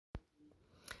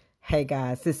Hey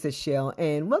guys, this is Shell,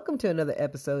 and welcome to another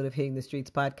episode of Hitting the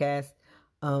Streets podcast.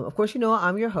 Of course, you know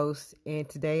I'm your host, and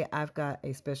today I've got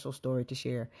a special story to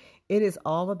share. It is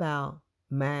all about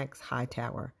Max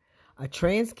Hightower, a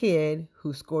trans kid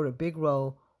who scored a big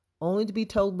role only to be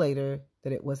told later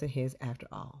that it wasn't his after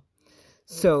all.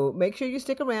 So make sure you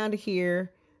stick around to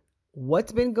hear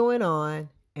what's been going on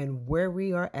and where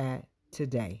we are at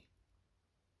today.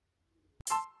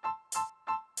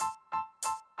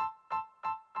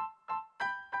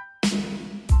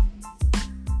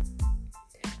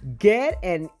 Get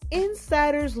an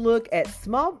insider's look at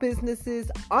small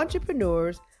businesses,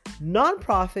 entrepreneurs,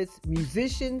 nonprofits,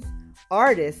 musicians,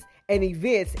 artists, and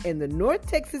events in the North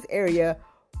Texas area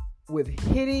with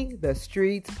Hitting the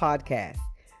Streets podcast.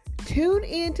 Tune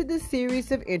into the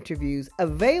series of interviews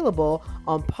available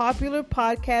on popular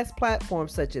podcast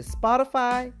platforms such as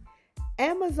Spotify,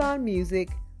 Amazon Music,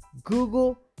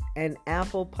 Google, and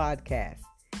Apple Podcasts.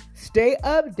 Stay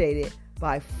updated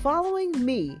by following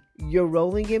me, your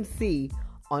Rolling MC,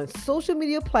 on social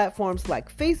media platforms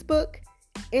like Facebook,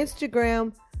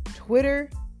 Instagram, Twitter,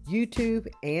 YouTube,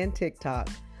 and TikTok.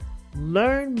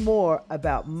 Learn more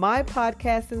about my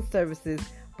podcasts and services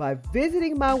by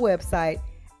visiting my website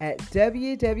at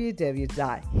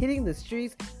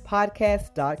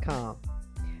www.hittingthestreetspodcast.com.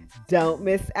 Don't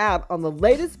miss out on the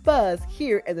latest buzz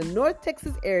here in the North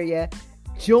Texas area.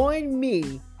 Join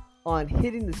me on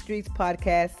Hitting the Streets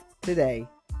podcast today.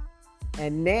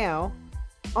 And now,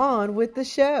 on with the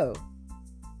show.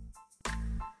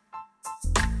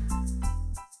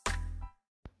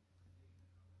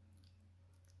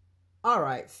 All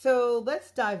right, so let's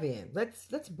dive in.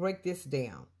 Let's break this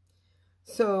down.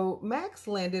 So Max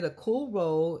landed a cool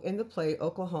role in the play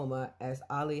Oklahoma as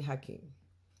Ali Hakim.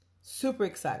 Super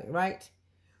exciting, right?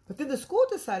 But then the school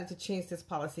decided to change this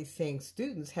policy, saying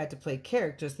students had to play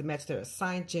characters that match their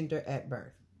assigned gender at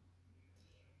birth.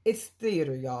 It's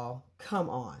theater, y'all. Come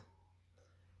on.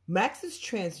 Max is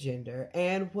transgender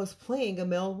and was playing a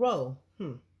male role.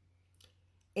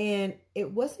 And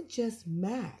it wasn't just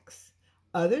Max.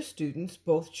 Other students,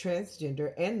 both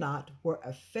transgender and not, were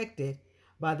affected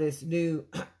by this new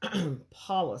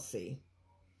policy.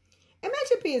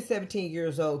 Imagine being 17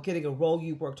 years old, getting a role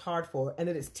you worked hard for, and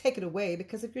then it's taken away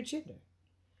because of your gender.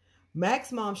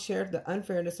 Max's mom shared the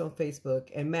unfairness on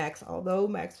Facebook, and Max, although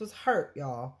Max was hurt,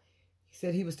 y'all, he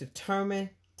said he was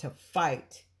determined to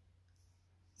fight.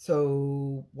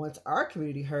 So once our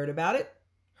community heard about it,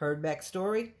 heard Max's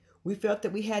story, we felt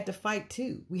that we had to fight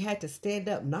too. We had to stand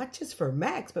up, not just for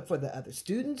Max, but for the other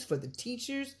students, for the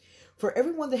teachers, for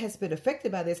everyone that has been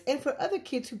affected by this, and for other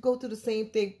kids who go through the same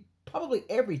thing probably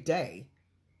every day.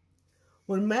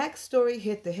 When Max's story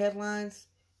hit the headlines,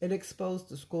 it exposed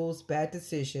the school's bad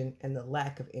decision and the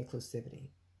lack of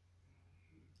inclusivity.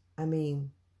 I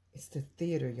mean, it's the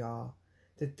theater, y'all.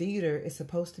 The theater is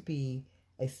supposed to be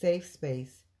a safe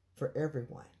space for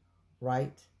everyone,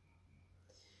 right?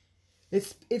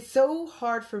 It's so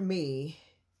hard for me,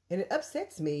 and it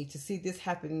upsets me to see this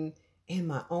happen in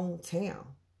my own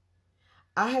town.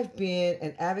 I have been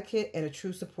an advocate and a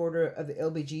true supporter of the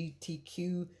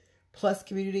LGBTQ plus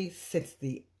community since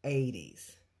the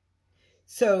 80s.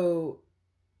 So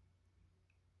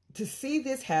to see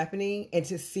this happening and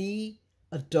to see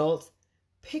adults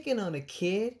picking on a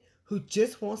kid who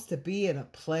just wants to be in a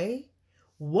play,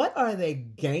 what are they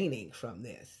gaining from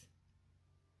this?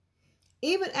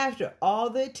 Even after all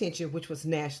the attention, which was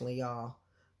nationally, y'all,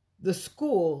 the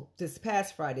school this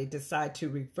past Friday decided to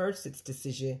reverse its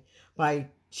decision by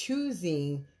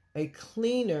choosing a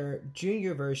cleaner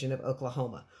junior version of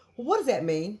Oklahoma. Well, what does that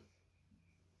mean?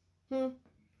 What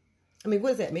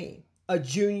does that mean? A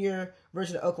junior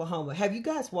version of Oklahoma. Have you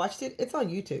guys watched it? It's on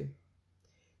YouTube.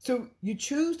 So you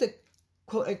choose the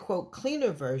quote-unquote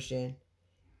cleaner version,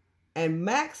 and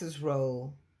Max's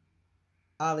role,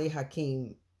 Ali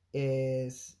Hakim,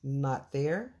 is not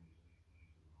there.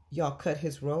 Y'all cut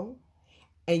his role,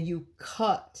 and you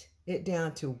cut it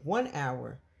down to 1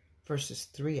 hour versus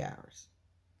 3 hours.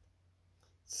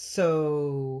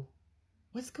 So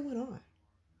what's going on?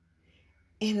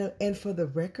 And for the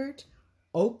record,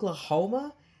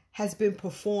 Oklahoma has been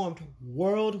performed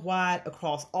worldwide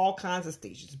across all kinds of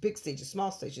stages, big stages, small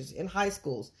stages, in high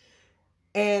schools,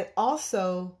 and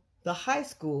also the high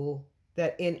school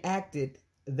that enacted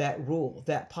that rule,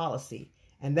 that policy,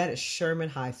 and that is Sherman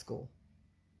High School.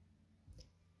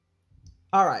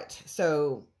 All right,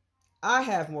 so I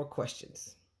have more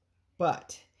questions,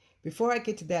 but before I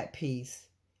get to that piece,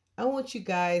 I want you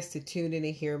guys to tune in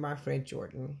and hear my friend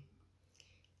Jordan.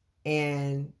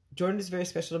 And Jordan is very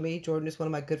special to me. Jordan is one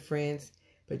of my good friends,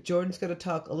 but Jordan's going to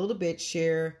talk a little bit,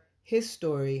 share his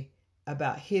story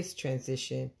about his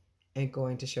transition and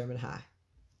going to Sherman High.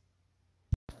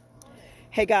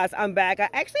 Hey guys, I'm back. I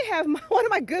actually have one of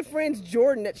my good friends,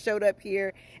 Jordan, that showed up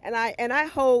here, and I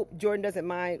hope Jordan doesn't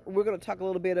mind. We're going to talk a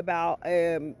little bit about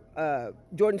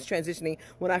Jordan's transitioning.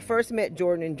 When I first met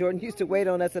Jordan, and Jordan used to wait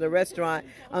on us at a restaurant,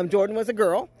 Jordan was a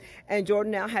girl, and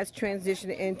Jordan now has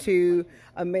transitioned into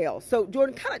a male. So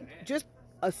Jordan, kind of just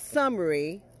a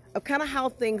summary of kind of how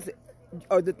things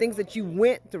or the things that you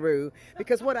went through,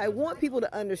 because what I want people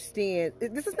to understand,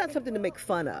 this is not something to make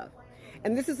fun of.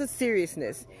 And this is a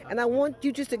seriousness. And I want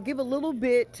you just to give a little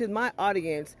bit to my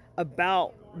audience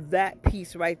about that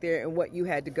piece right there and what you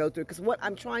had to go through. Because what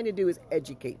I'm trying to do is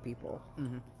educate people.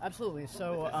 Mm-hmm. Absolutely.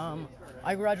 So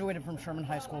I graduated from Sherman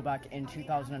High School back in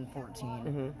 2014.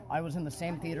 Mm-hmm. I was in the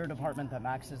same theater department that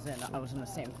Max is in. I was in the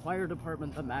same choir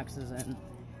department that Max is in.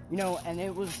 You know, and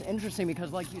it was interesting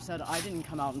because, like you said, I didn't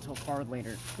come out until far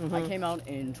later. Mm-hmm. I came out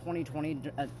in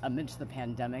 2020 amidst the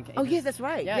pandemic. Yes, that's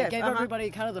right. Yeah, yes, it gave everybody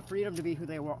kind of the freedom to be who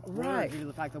they were, right, due to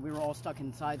the fact that we were all stuck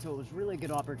inside. So it was really a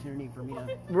good opportunity for me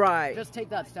to just take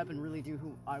that step and really do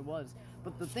who I was.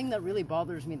 But the thing that really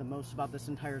bothers me the most about this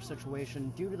entire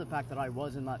situation, due to the fact that I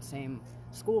was in that same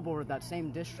school board, that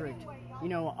same district, you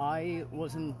know, I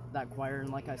was in that choir,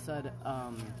 and like I said,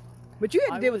 but you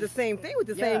had to deal with the same thing, with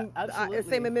the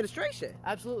same administration.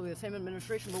 Absolutely, the same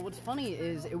administration. But what's funny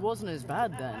is it wasn't as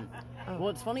bad then. Oh.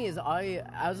 What's funny is I,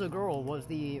 as a girl, was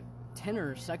the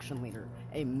tenor section leader,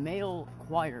 a male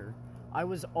choir. I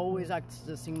was always asked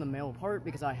to sing the male part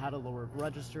because I had a lower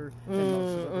register than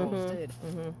most of the girls did.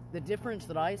 Mm-hmm. The difference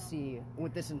that I see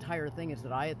with this entire thing is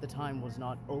that I, at the time, was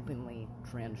not openly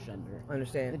transgender. I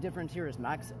understand. The difference here is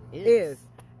Max is.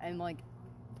 And, like,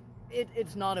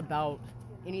 it's not about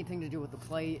anything to do with the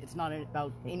play. It's not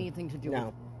about anything to do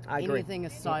with anything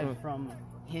aside from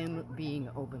him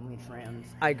being openly trans.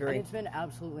 I agree. And it's been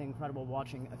absolutely incredible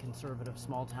watching a conservative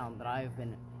small town that I've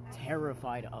been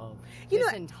terrified of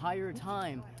this entire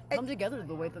time come together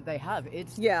the way that they have.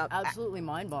 It's absolutely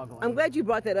mind-boggling. I'm glad you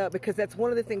brought that up, because that's one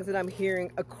of the things that I'm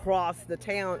hearing across the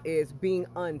town is being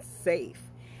unsafe.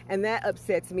 And that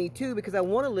upsets me too, because I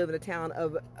want to live in a town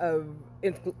of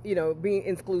being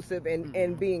inclusive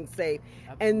and being safe.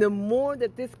 Absolutely. And the more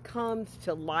that this comes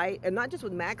to light, and not just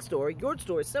with Mac's story, your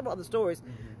story, several other stories,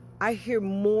 I hear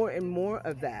more and more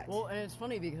of that. Well, and it's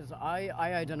funny because I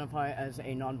identify as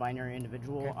a non-binary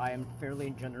individual. Okay. I am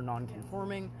fairly gender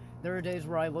non-conforming. There are days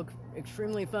where I look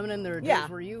extremely feminine. There are days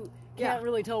where you can't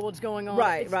really tell what's going on.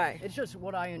 Right, It's just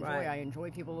what I enjoy. Right. I enjoy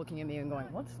people looking at me and going,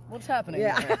 what's happening?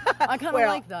 Yeah. Here? I kind of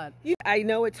like that. I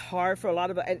know it's hard for a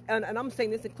lot of us, and I'm saying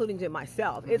this including to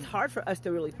myself. It's hard for us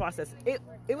to really process.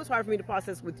 It was hard for me to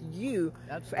process with you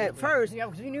at first. Yeah,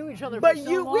 because we knew each other for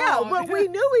so long. But we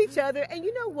knew each other, and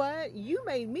you know what? You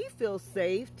made me feel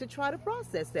safe to try to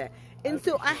process that. And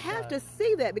so I have to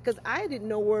say that, because I didn't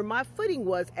know where my footing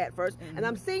was at first. And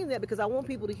I'm saying that because I want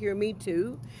people to hear me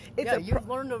too. You've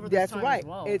learned over this time as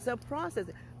well. It's a process.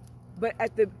 But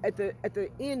at the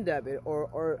end of it,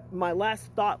 or my last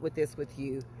thought with this with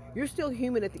you, you're still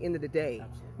human at the end of the day.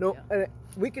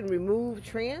 We can remove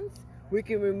trans, we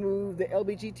can remove the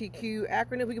LGBTQ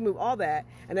acronym, we can remove all that,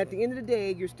 and at the end of the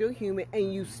day, you're still human,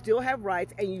 and you still have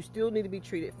rights, and you still need to be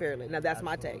treated fairly. Now, that's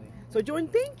my take. So, Jordan,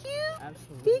 thank you.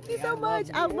 Absolutely. Thank you so much.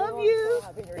 I love you.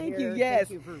 Thank you. Yes.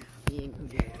 Thank you for being who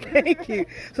you are. Thank you.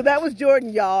 So that was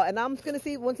Jordan, y'all, and I'm going to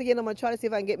see, once again, I'm going to try to see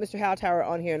if I can get Mr. Howtower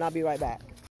on here, and I'll be right back.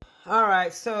 All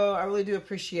right, so I really do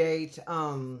appreciate,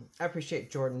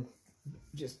 Jordan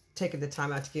just taking the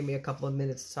time out to give me a couple of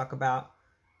minutes to talk about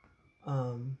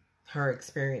her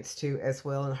experience too, as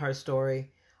well, and her story.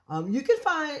 You can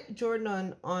find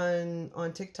Jordan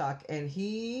on TikTok, and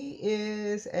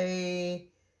he's a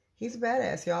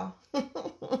badass, y'all.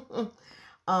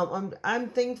 I'm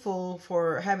thankful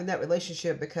for having that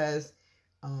relationship, because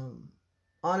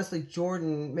honestly,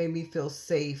 Jordan made me feel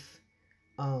safe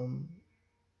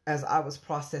as I was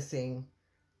processing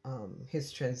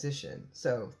his transition.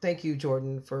 So thank you,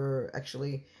 Jordan, for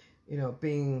actually,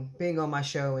 being on my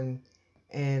show and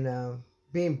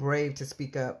being brave to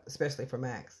speak up, especially for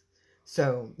Max.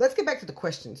 So let's get back to the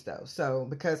questions, though. So,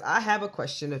 because I have a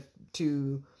question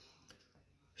to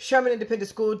Sherman Independent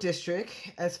School District,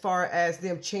 as far as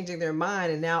them changing their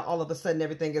mind, and now all of a sudden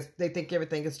they think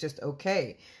everything is just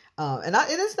okay. And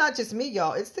it's not just me,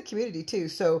 y'all. It's the community too.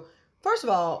 So first of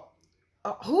all,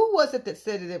 who was it that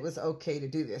said that it was okay to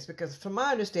do this? Because from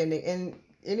my understanding, and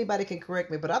anybody can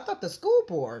correct me, but I thought the school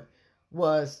board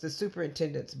was the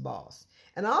superintendent's boss.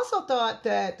 And I also thought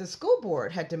that the school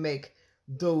board had to make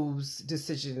those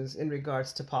decisions in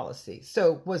regards to policy.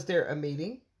 So was there a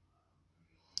meeting?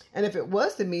 And if it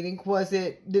was the meeting,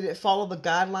 did it follow the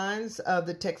guidelines of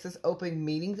the Texas Open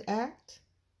Meetings Act?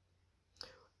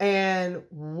 And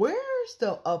where's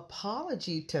the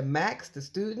apology to Max, the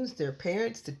students, their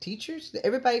parents, the teachers,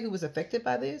 everybody who was affected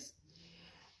by this?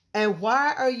 And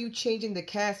why are you changing the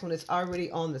cast when it's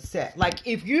already on the set? Like,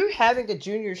 if you're having a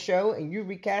junior show and you're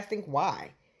recasting,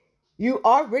 why? You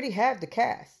already have the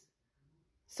cast.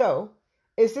 So,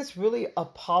 is this really a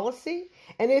policy?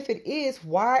 And if it is,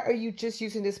 why are you just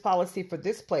using this policy for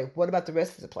this play? What about the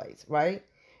rest of the plays, right?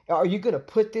 Are you going to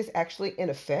put this actually in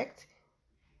effect?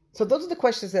 So those are the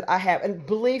questions that I have. And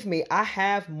believe me, I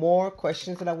have more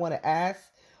questions that I want to ask.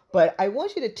 But I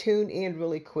want you to tune in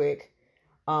really quick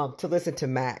to listen to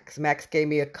Max. Max gave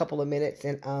me a couple of minutes.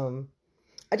 And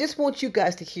I just want you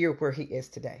guys to hear where he is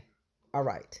today. All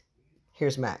right.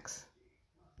 Here's Max.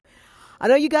 I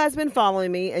know you guys have been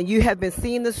following me and you have been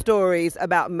seeing the stories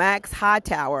about Max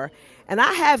Hightower. And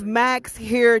I have Max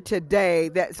here today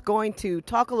that's going to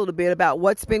talk a little bit about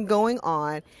what's been going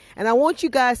on. And I want you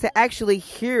guys to actually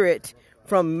hear it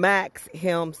from Max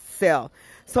himself.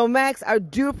 So Max, I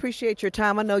do appreciate your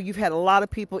time. I know you've had a lot of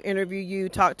people interview you,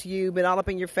 talk to you, been all up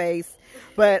in your face.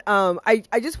 But I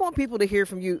just want people to hear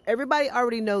from you. Everybody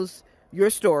already knows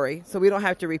your story, so we don't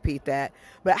have to repeat that.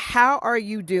 But how are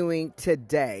you doing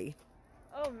today?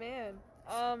 Oh man,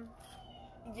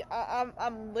 yeah,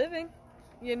 I'm living,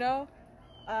 you know.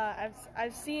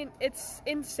 I've seen, it's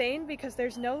insane because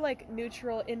there's no like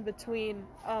neutral in between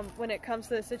when it comes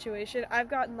to the situation. I've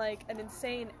gotten like an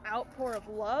insane outpour of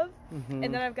love, and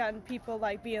then I've gotten people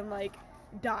like being like,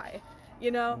 die,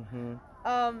 you know.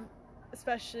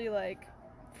 Especially like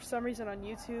for some reason on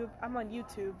YouTube. I'm on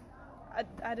YouTube.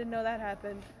 I didn't know that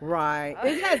happened. Right.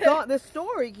 It has gone, the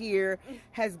story here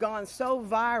has gone so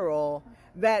viral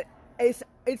that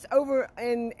it's over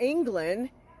in England,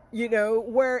 you know,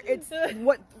 where it's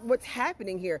what's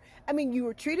happening here. I mean, you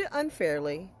were treated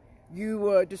unfairly, you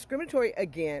were discriminatory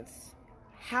against.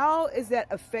 How is that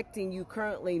affecting you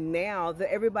currently now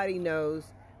that everybody knows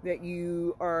that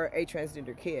you are a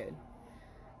transgender kid?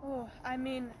 Oh, I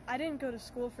mean, I didn't go to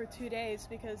school for 2 days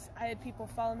because I had people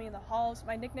follow me in the halls.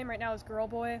 My nickname right now is Girl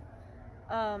Boy.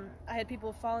 I had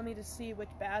people follow me to see which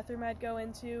bathroom I'd go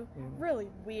into. Really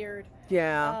weird.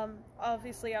 Yeah.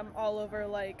 Obviously, I'm all over,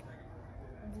 like,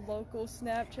 local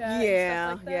Snapchat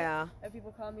Yeah, and stuff like that. yeah. And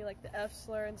people call me, like, the F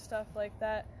slur and stuff like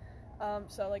that.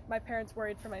 So, like, my parents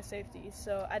worried for my safety,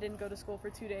 so I didn't go to school for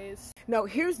 2 days. No,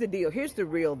 here's the deal. Here's the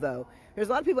real, though. There's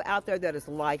a lot of people out there that is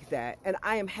like that, and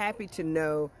I am happy to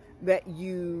know that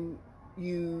you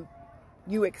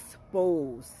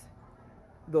expose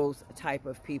those type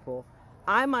of people.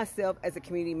 I myself, as a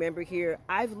community member here,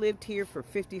 I've lived here for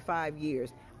 55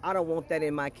 years. I don't want that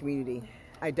in my community.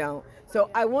 I don't.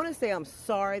 So I want to say I'm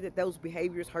sorry that those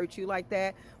behaviors hurt you like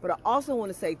that, but I also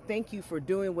want to say thank you for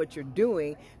doing what you're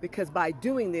doing, because by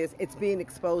doing this, it's being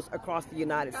exposed across the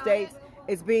United States.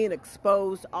 It's being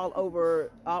exposed all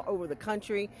over the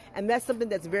country, and that's something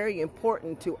that's very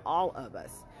important to all of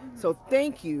us. So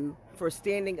thank you for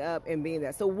standing up and being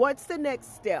that. So what's the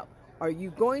next step? Are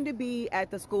you going to be at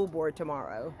the school board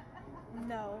tomorrow?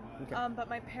 No. Okay. But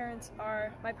my parents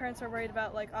are worried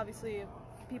about, like, obviously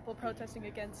people protesting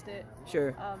against it.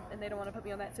 Sure. And they don't want to put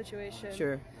me on that situation.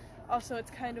 Sure. Also,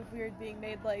 it's kind of weird being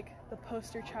made like the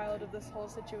poster child of this whole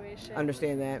situation.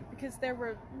 Understand that. Because there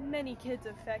were many kids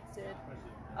affected.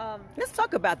 Let's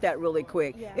talk about that really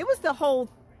quick. Yeah. It was the whole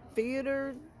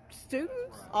theater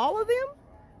students, all of them?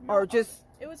 No, Or just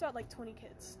it was about like 20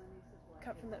 kids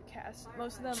cut from the cast.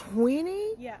 Most of them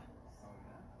 20? Yeah.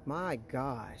 My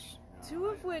gosh. 2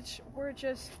 of which were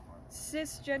just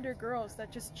cisgender girls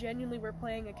that just genuinely were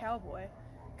playing a cowboy.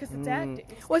 Because it's acting.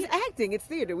 Well, it's acting. It's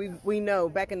theater. We know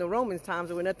back in the Romans times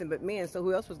there were nothing but men, so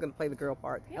who else was going to play the girl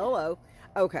part? Yeah. Hello.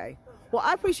 Okay. Well,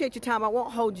 I appreciate your time. I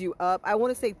won't hold you up. I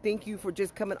want to say thank you for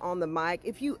just coming on the mic.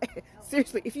 If you,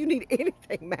 seriously, if you need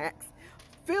anything, Max,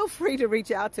 feel free to reach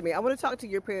out to me. I want to talk to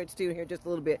your parents too here in just a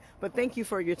little bit, but thank you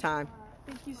for your time.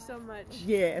 Thank you so much.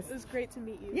 Yes. It was great to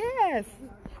meet you. Yes.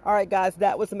 All right, guys,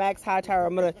 that was Max Hightower.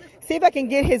 I'm going to see if I can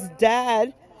get his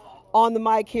dad on the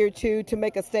mic here too to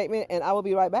make a statement, and I will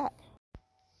be right back.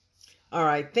 All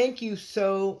right. Thank you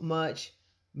so much,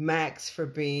 Max, for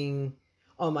being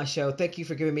on my show. Thank you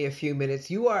for giving me a few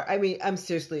minutes. You are, I mean, I'm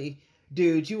seriously,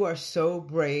 dude, you are so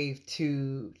brave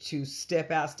to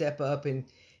step out, step up and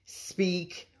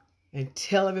speak and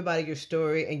tell everybody your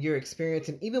story and your experience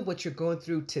and even what you're going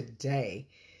through today.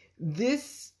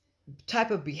 This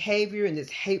type of behavior and this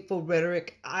hateful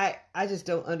rhetoric, I just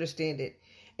don't understand it.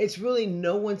 It's really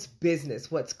no one's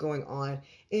business what's going on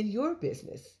in your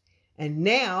business. And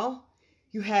now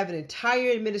you have an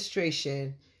entire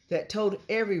administration that told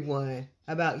everyone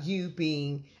about you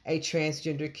being a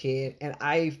transgender kid. And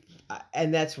I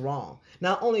and that's wrong.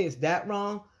 Not only is that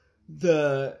wrong,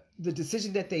 the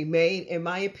decision that they made, in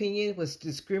my opinion, was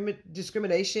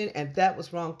discrimination, and that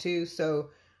was wrong too. So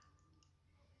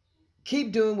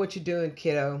keep doing what you're doing,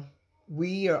 kiddo.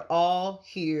 We are all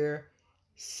here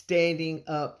standing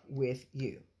up with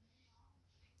you.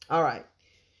 All right.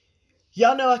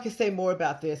 Y'all know I can say more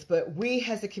about this, but we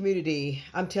as a community,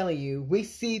 I'm telling you, we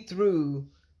see through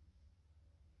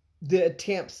the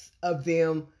attempts of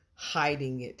them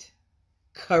hiding it,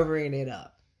 covering it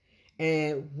up.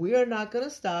 And we are not going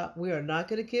to stop. We are not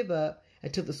going to give up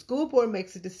until the school board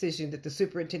makes a decision that the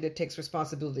superintendent takes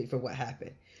responsibility for what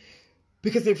happened.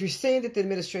 Because if you're saying that the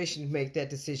administration make that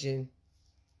decision,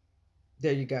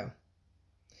 there you go.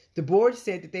 The board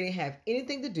said that they didn't have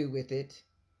anything to do with it.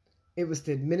 It was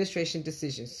the administration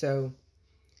decision. So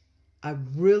I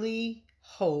really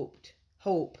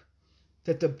hope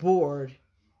that the board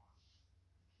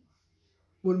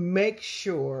would make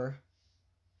sure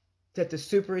that the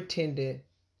superintendent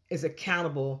is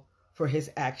accountable for his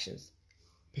actions.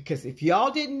 Because if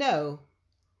y'all didn't know,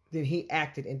 then he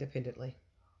acted independently.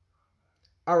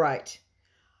 All right.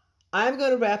 I'm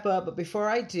going to wrap up, but before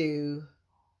I do,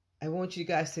 I want you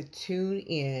guys to tune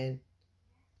in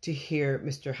to hear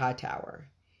Mr. Hightower.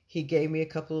 He gave me a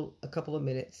couple of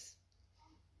minutes,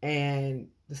 and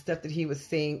the stuff that he was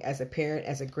saying as a parent,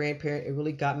 as a grandparent, it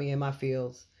really got me in my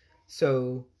feels.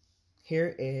 So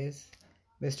here is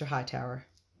Mr. Hightower.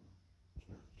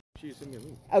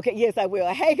 Okay, yes, I will.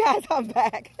 Hey guys, I'm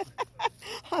back.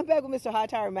 I'm back with Mr.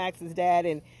 Hightower, Max's dad,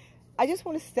 and I just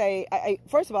want to say,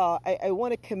 first of all, I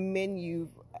want to commend you,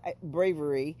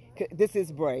 bravery. This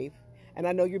is brave, and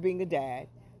I know you're being a dad,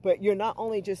 but you're not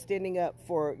only just standing up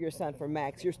for your son, for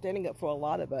Max, you're standing up for a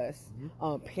lot of us,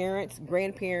 parents,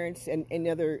 grandparents, and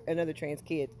other trans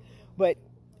kids. But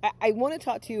I want to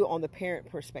talk to you on the parent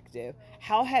perspective.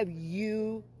 How have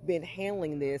you been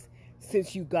handling this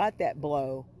since you got that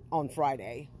blow on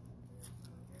Friday?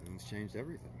 It's changed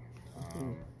everything.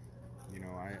 You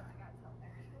know,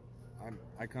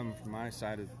 I come from my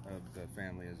side of the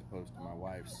family as opposed to my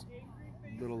wife's.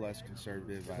 A little less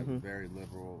conservative. I have a very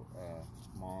liberal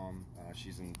mom.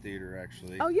 She's in theater,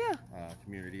 actually. Oh yeah.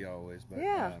 Community always, but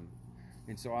yeah.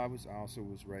 And so I also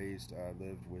was raised,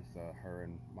 lived with her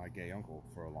and my gay uncle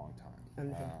for a long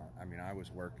time. I mean, I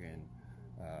was working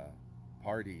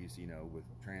parties, you know, with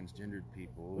transgendered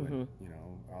people, and you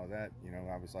know, all that. You know,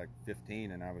 I was like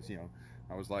 15, and I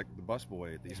was like the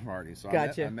busboy at these parties. So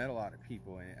gotcha. I met a lot of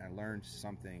people, and I learned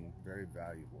something very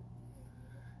valuable.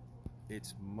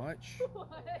 It's much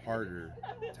harder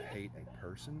to hate a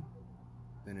person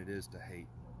than it is to hate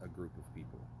a group of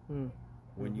people.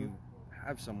 When you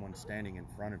have someone standing in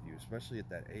front of you, especially at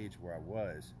that age where I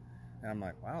was, and I'm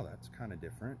like, wow, that's kind of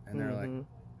different. And they're like,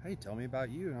 hey, tell me about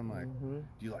you. And I'm like, do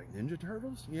you like Ninja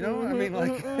Turtles? You know, I mean,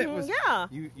 like, it was,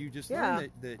 you just learn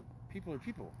that people are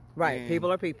people. Right, people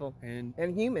are people. And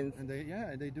humans. And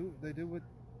they do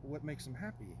what makes them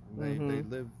happy. They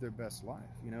live their best life,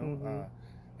 you know?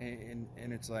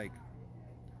 And it's like,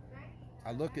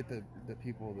 I look at the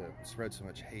people that spread so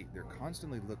much hate. They're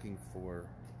constantly looking for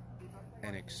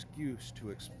an excuse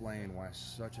to explain why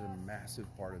such a massive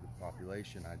part of the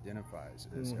population identifies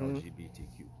as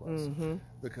LGBTQ+,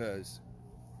 because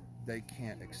they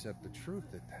can't accept the truth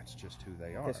that that's just who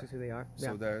they are. That's just who they are.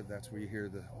 So that's where you hear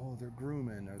they're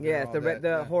grooming. Or yes,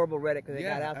 the horrible rhetoric that they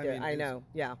got out there. I know.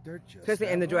 Yeah. They're just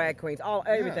especially in the drag queens,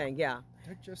 everything. Yeah.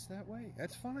 They're just that way.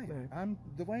 That's fine. Right. I'm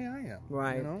the way I am.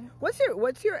 Right. You know?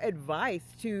 What's your advice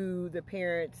to the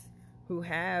parents who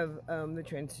have the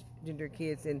transgender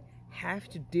kids and have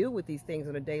to deal with these things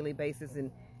on a daily basis?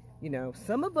 And you know,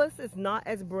 some of us is not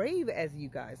as brave as you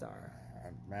guys are.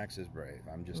 Max is brave.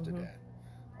 I'm just a dad.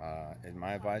 And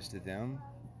my advice to them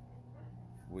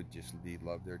would just be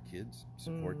love their kids,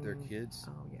 support their kids.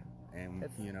 Oh yeah. And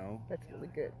that's really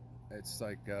good. It's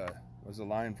like it was a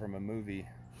line from a movie.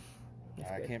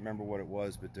 I can't remember what it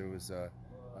was, but there was a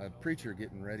preacher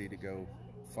getting ready to go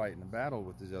fight in a battle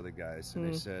with these other guys, and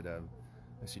they said,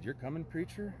 "You're coming,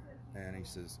 preacher?" And he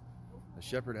says, "A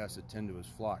shepherd has to tend to his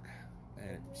flock,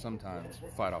 and sometimes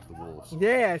fight off the wolves."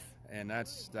 Yes. And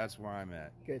that's where I'm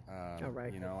at. Good. All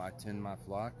right. You know, I tend my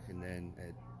flock, and then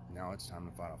now it's time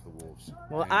to fight off the wolves.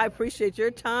 Well, I appreciate your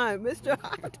time, Mr.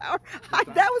 Hightower.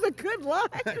 That was a good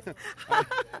line.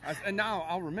 And now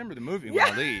I'll remember the movie when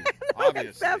I leave,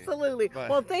 obviously. Absolutely. But,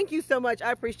 well, thank you so much.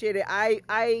 I appreciate it.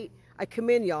 I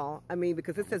commend y'all. I mean,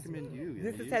 because this has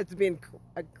been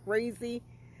a crazy,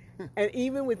 and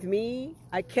even with me,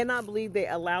 I cannot believe they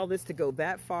allow this to go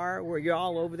that far where you're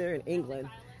all over there in England.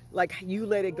 like you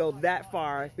let it go that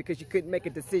far because you couldn't make a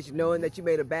decision knowing that you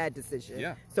made a bad decision.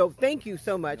 Yeah. So thank you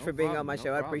so much No for being problem, on my no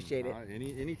show. I problem. appreciate it.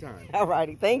 Anytime. All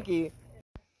righty. Thank you.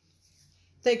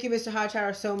 Thank you, Mr.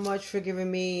 Hightower, so much for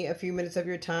giving me a few minutes of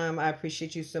your time. I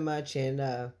appreciate you so much.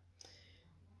 And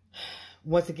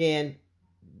once again,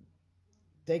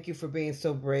 thank you for being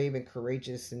so brave and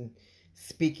courageous and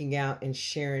speaking out and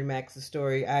sharing Max's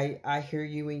story. I hear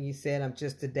you when you said I'm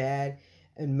just a dad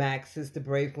and Max is the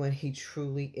brave one. He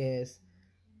truly is.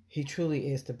 He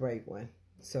truly is the brave one.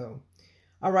 So,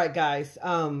 all right, guys.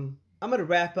 I'm going to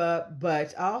wrap up,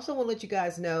 but I also want to let you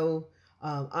guys know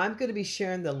I'm going to be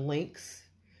sharing the links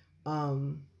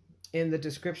in the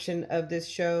description of this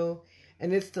show.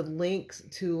 And it's the links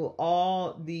to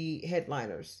all the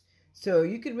headliners. So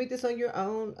you can read this on your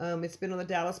own. It's been on the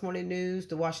Dallas Morning News,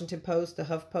 the Washington Post, the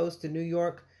HuffPost, the New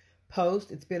York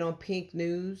Post. It's been on Pink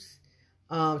News,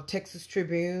 Texas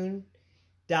Tribune,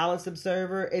 Dallas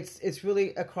Observer. It's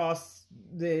really across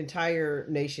the entire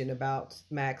nation about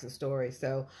Max's story.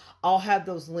 So I'll have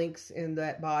those links in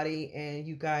that body and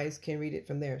you guys can read it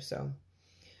from there. So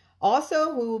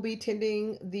also, we will be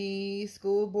attending the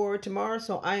school board tomorrow.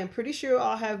 So I am pretty sure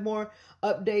I'll have more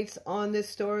updates on this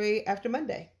story after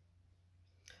Monday.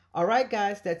 All right,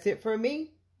 guys, that's it for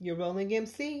me. Your Rolling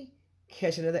MC.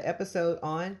 Catch another episode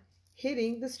on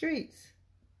Hitting the Streets.